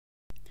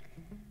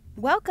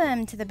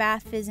Welcome to the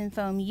Bath Fizz and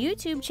Foam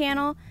YouTube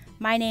channel.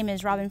 My name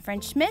is Robin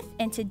French Smith,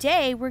 and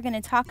today we're going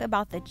to talk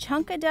about the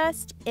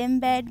Chunkadust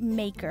Embed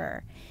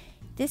Maker.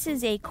 This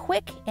is a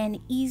quick and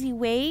easy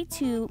way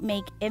to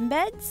make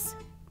embeds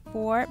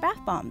for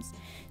bath bombs.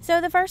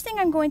 So the first thing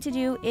I'm going to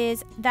do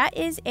is, that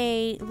is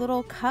a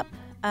little cup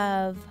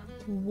of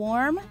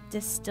warm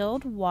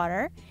distilled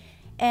water,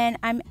 and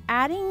I'm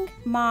adding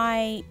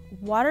my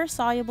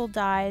water-soluble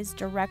dyes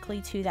directly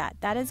to that.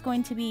 That is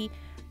going to be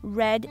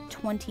Red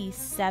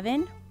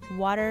 27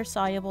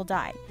 water-soluble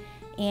dye,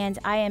 and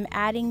I am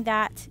adding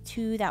that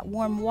to that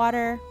warm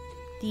water.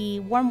 The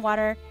warm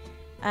water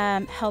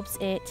helps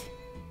it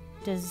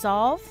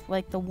dissolve,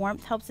 like the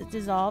warmth helps it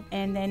dissolve,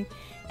 and then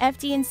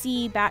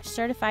FD&C batch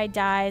certified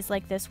dyes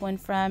like this one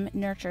from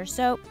Nurture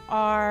Soap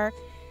are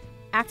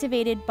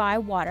activated by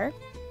water.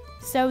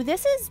 So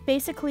this is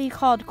basically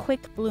called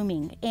quick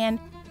blooming, and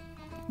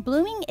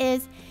blooming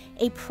is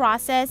a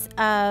process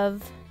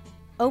of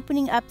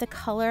opening up the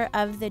color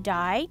of the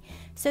dye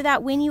so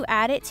that when you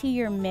add it to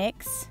your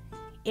mix,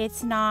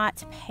 it's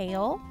not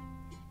pale.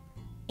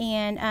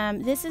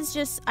 And this is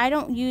just, I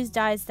don't use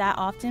dyes that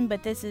often,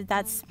 but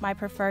that's my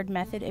preferred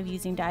method of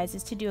using dyes,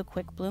 is to do a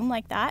quick bloom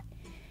like that.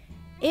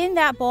 In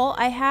that bowl,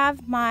 I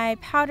have my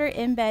powder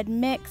embed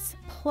mix,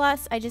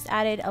 plus I just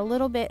added a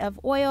little bit of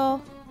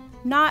oil.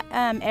 Not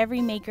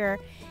every maker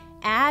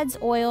adds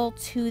oil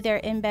to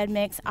their embed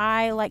mix.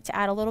 I like to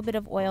add a little bit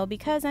of oil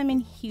because I'm in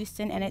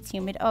Houston and it's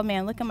humid. Oh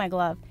man, look at my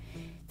glove.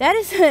 That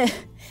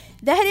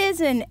is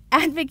an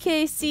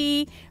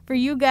advocacy for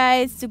you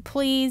guys to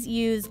please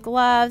use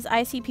gloves.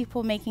 I see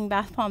people making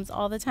bath bombs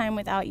all the time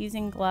without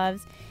using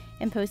gloves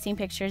and posting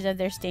pictures of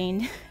their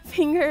stained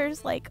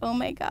fingers. Like, oh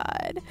my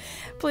God,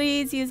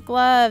 please use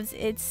gloves.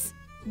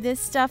 This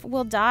stuff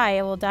will dye.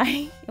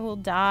 It will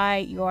dye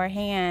your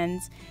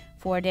hands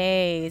for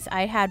days.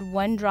 I had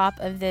one drop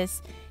of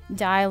this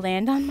dye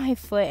land on my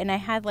foot, and I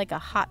had like a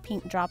hot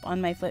pink drop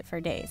on my foot for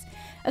days.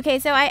 Okay,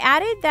 so I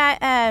added that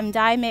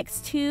dye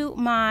mix to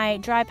my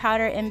dry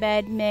powder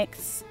embed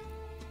mix,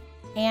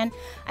 and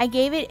I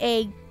gave it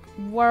a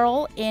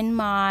whirl in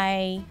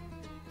my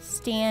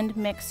stand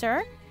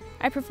mixer.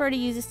 I prefer to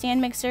use a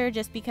stand mixer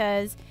just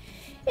because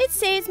it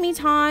saves me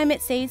time,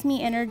 it saves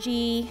me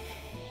energy,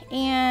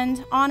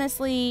 and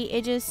honestly,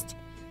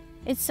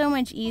 it's so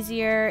much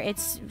easier.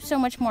 It's so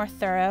much more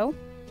thorough.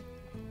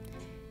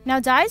 Now,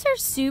 dyes are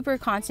super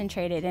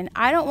concentrated, and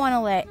I don't want to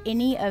let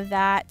any of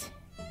that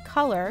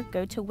color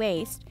go to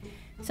waste.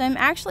 So I'm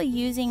actually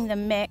using the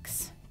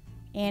mix,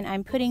 and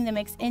I'm putting the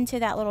mix into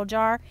that little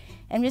jar.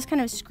 I'm just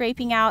kind of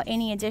scraping out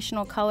any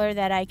additional color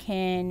that I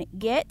can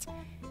get,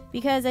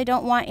 because I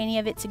don't want any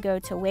of it to go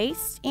to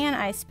waste. And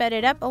I sped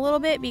it up a little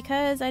bit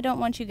because I don't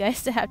want you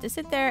guys to have to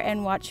sit there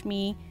and watch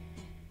me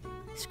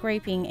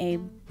scraping a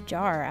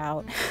jar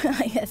out.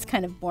 That's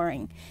kind of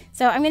boring.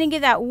 So I'm going to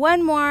give that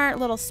one more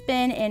little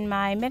spin in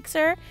my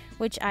mixer,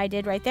 which I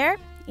did right there,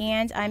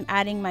 and I'm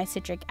adding my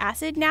citric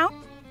acid now.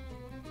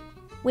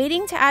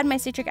 Waiting to add my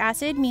citric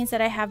acid means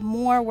that I have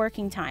more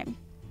working time.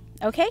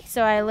 Okay,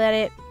 so I let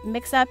it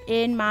mix up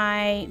in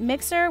my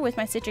mixer with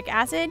my citric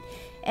acid,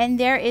 and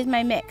there is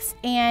my mix.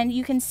 And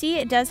you can see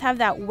it does have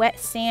that wet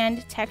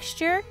sand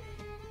texture.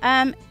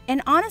 And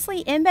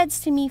honestly,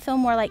 embeds to me feel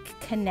more like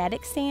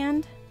kinetic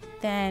sand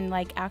than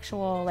like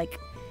actual like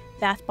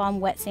bath bomb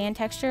wet sand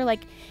texture.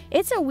 Like,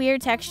 it's a weird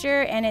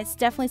texture, and it's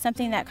definitely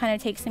something that kind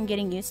of takes some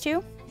getting used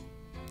to.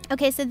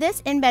 Okay, so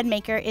this embed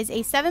maker is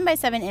a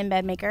 7x7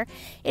 embed maker.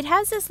 It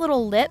has this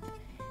little lip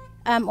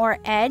or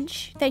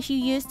edge that you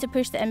use to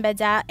push the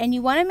embeds out, and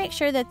you want to make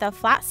sure that the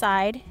flat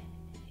side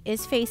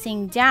is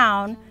facing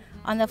down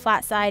on the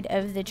flat side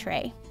of the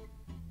tray.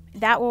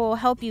 That will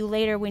help you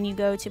later when you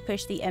go to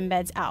push the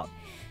embeds out.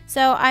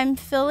 So I'm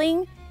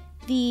filling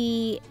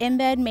the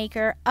embed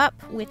maker up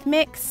with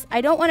mix.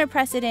 I don't want to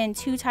press it in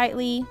too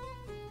tightly,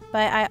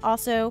 but I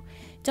also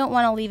don't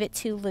want to leave it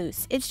too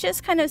loose. It's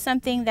just kind of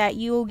something that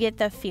you will get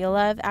the feel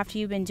of after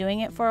you've been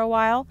doing it for a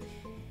while.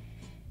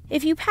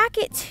 If you pack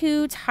it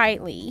too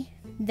tightly,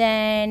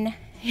 then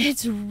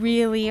it's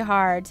really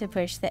hard to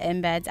push the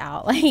embeds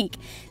out.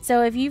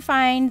 So if you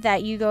find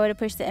that you go to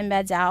push the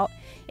embeds out,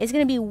 it's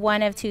going to be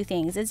one of two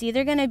things. It's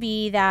either going to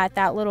be that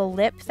that little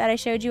lip that I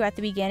showed you at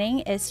the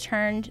beginning is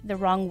turned the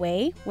wrong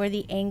way, where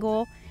the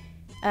angle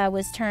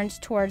was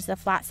turned towards the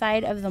flat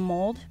side of the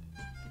mold,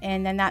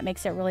 and then that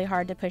makes it really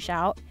hard to push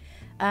out.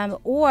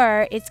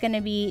 Or it's going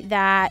to be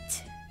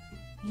that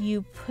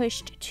you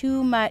pushed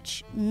too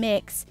much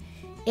mix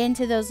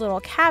into those little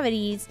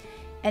cavities,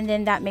 and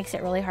then that makes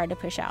it really hard to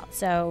push out.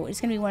 So it's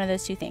going to be one of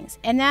those two things.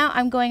 And now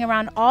I'm going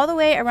around all the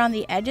way around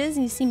the edges,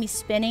 and you see me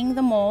spinning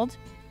the mold.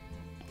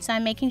 So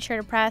I'm making sure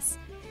to press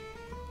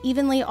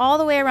evenly all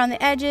the way around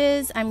the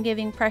edges. I'm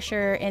giving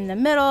pressure in the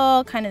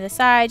middle, kind of the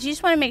sides. You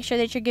just want to make sure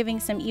that you're giving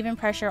some even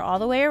pressure all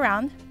the way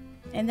around.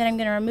 And then I'm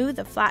going to remove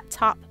the flat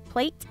top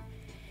plate,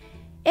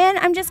 and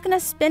I'm just going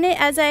to spin it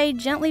as I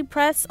gently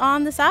press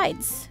on the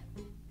sides.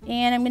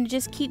 And I'm going to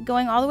just keep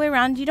going all the way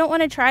around. You don't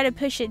want to try to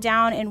push it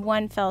down in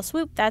one fell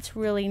swoop. That's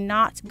really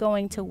not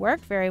going to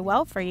work very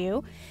well for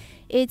you.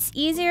 It's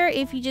easier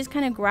if you just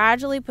kind of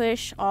gradually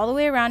push all the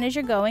way around as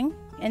you're going,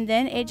 and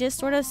then it just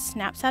sort of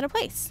snaps out of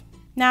place.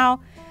 Now,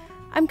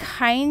 I'm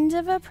kind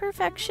of a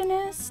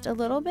perfectionist, a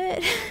little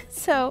bit,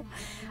 so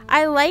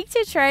I like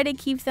to try to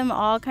keep them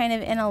all kind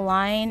of in a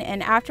line,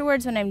 and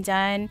afterwards when I'm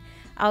done,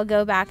 I'll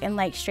go back and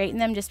like straighten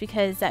them, just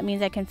because that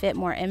means I can fit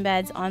more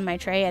embeds on my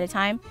tray at a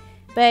time.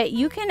 But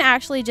you can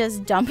actually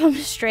just dump them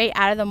straight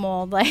out of the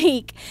mold.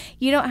 Like,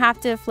 you don't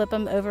have to flip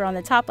them over on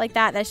the top like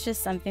that. That's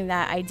just something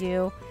that I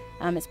do.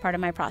 It's part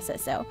of my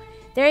process. So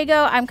there you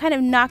go. I'm kind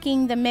of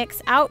knocking the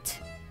mix out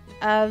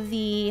of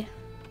the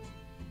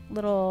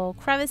little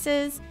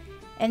crevices,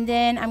 and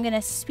then I'm going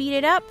to speed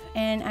it up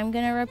and I'm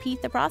going to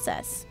repeat the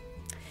process.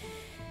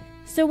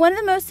 So one of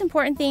the most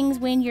important things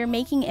when you're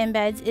making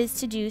embeds is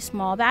to do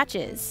small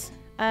batches.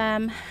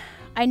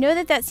 I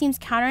know that seems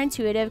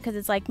counterintuitive, because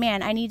it's like,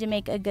 man, I need to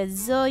make a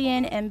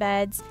gazillion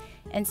embeds,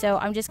 and so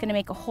I'm just going to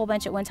make a whole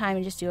bunch at one time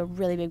and just do a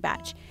really big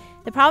batch.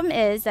 The problem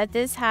is that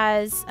this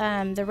has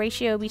the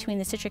ratio between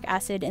the citric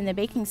acid and the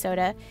baking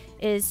soda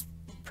is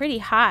pretty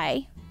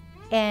high,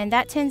 and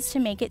that tends to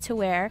make it to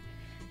where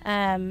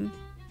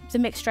the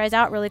mix dries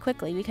out really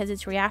quickly because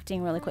it's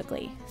reacting really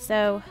quickly.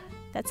 So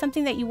that's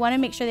something that you want to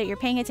make sure that you're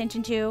paying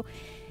attention to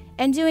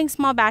and doing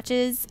small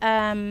batches.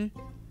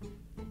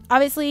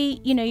 Obviously,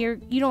 you know,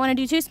 you don't want to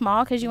do too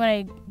small because you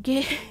want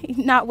to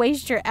not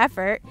waste your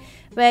effort,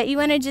 but you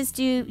want to just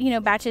do, you know,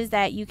 batches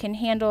that you can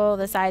handle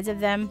the size of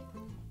them.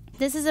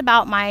 This is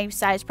about my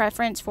size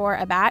preference for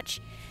a batch.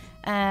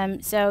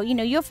 So, you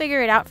know, you'll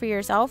figure it out for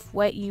yourself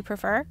what you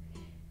prefer.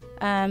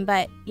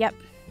 But yep.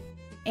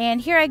 And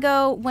here I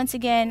go. Once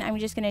again, I'm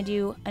just going to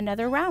do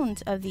another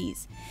round of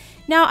these.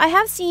 Now,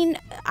 I've seen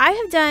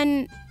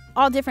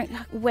all different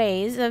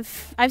ways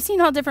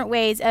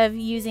of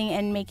using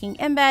and making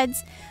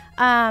embeds.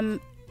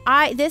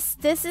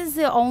 This is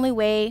the only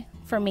way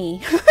for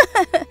me.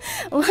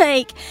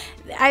 Like,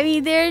 I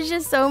mean, there's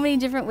just so many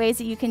different ways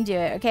that you can do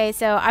it. Okay,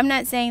 so I'm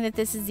not saying that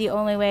this is the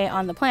only way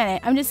on the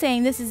planet. I'm just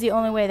saying this is the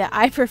only way that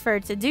I prefer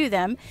to do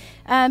them,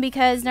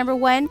 because number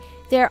one,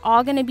 they're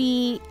all going to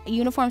be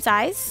uniform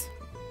size.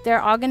 They're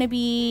all going to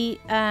be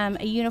a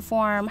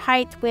uniform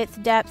height,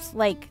 width, depth,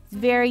 like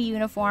very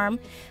uniform.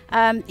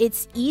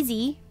 It's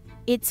easy.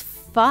 It's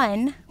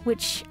fun,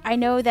 which I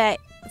know that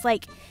it's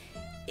like,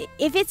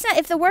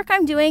 if the work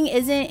I'm doing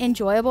isn't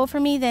enjoyable for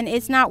me, then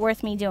it's not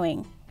worth me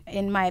doing,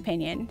 in my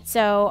opinion.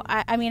 So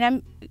I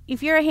mean,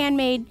 if you're a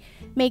handmade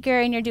maker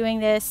and you're not doing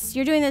this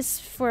to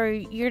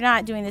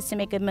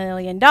make $1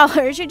 million.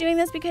 You're doing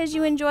this because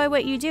you enjoy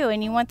what you do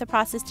and you want the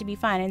process to be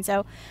fun. And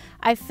so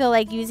I feel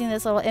like using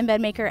this little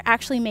embed maker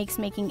actually makes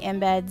making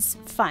embeds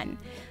fun.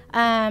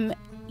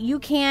 You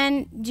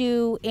can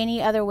do any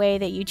other way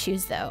that you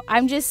choose, though.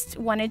 I'm just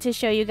wanted to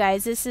show you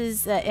guys. This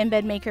is the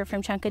embed maker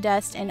from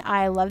Chunkadust, and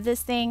I love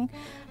this thing.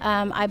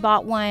 I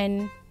bought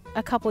one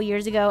a couple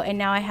years ago, and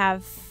now I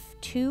have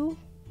 2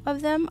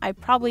 of them. I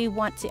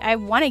want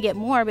to get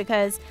more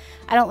because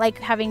I don't like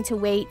having to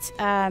wait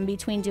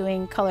between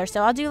doing colors.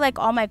 So I'll do like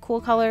all my cool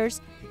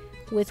colors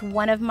with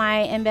one of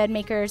my embed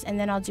makers, and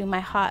then I'll do my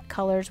hot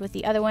colors with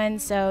the other one,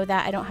 so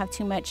that I don't have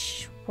too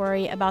much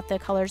worry about the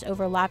colors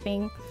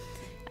overlapping.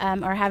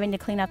 Or having to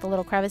clean out the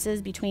little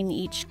crevices between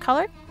each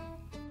color.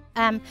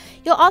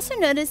 You'll also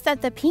notice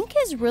that the pink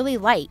is really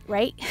light,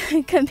 right?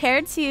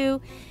 Compared to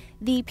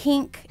the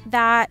pink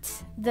that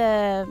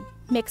the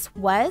mix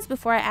was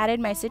before I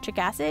added my citric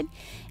acid.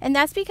 And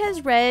that's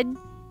because red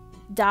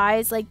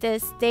dyes like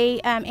this,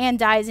 and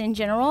dyes in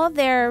general,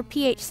 they're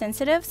pH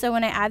sensitive. So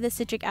when I add the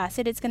citric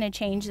acid, it's going to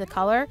change the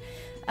color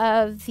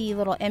of the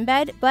little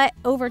embed. But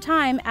over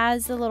time,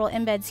 as the little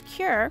embeds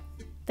cure,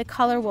 the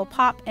color will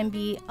pop and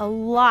be a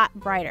lot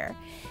brighter.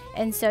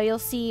 And so you'll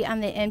see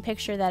on the end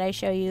picture that I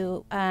show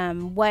you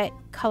what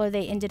color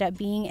they ended up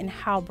being and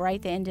how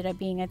bright they ended up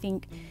being. I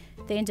think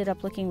they ended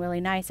up looking really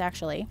nice,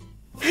 actually.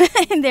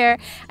 And there,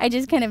 I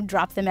just kind of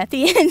dropped them at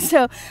the end.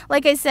 So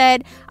like I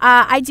said,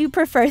 I do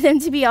prefer them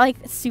to be like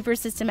super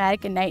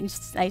systematic and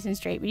nice and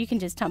straight, but you can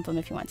just dump them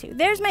if you want to.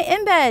 There's my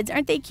embeds.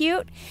 Aren't they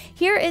cute?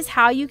 Here is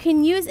how you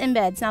can use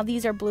embeds. Now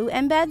these are blue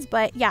embeds,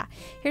 but yeah,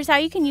 here's how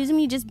you can use them.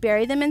 You just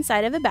bury them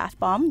inside of a bath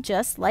bomb,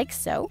 just like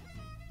so.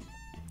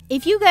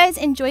 If you guys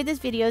enjoyed this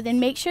video, then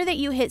make sure that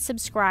you hit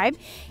subscribe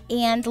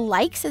and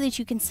like so that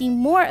you can see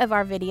more of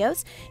our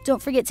videos. Don't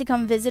forget to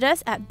come visit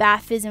us at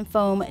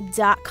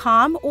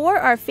bathfizzandfoam.com or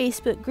our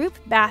Facebook group,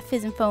 Bath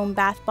Fizz and Foam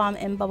Bath Bomb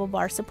and Bubble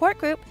Bar Support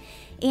Group.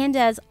 And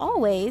as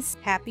always,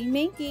 happy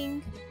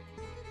making!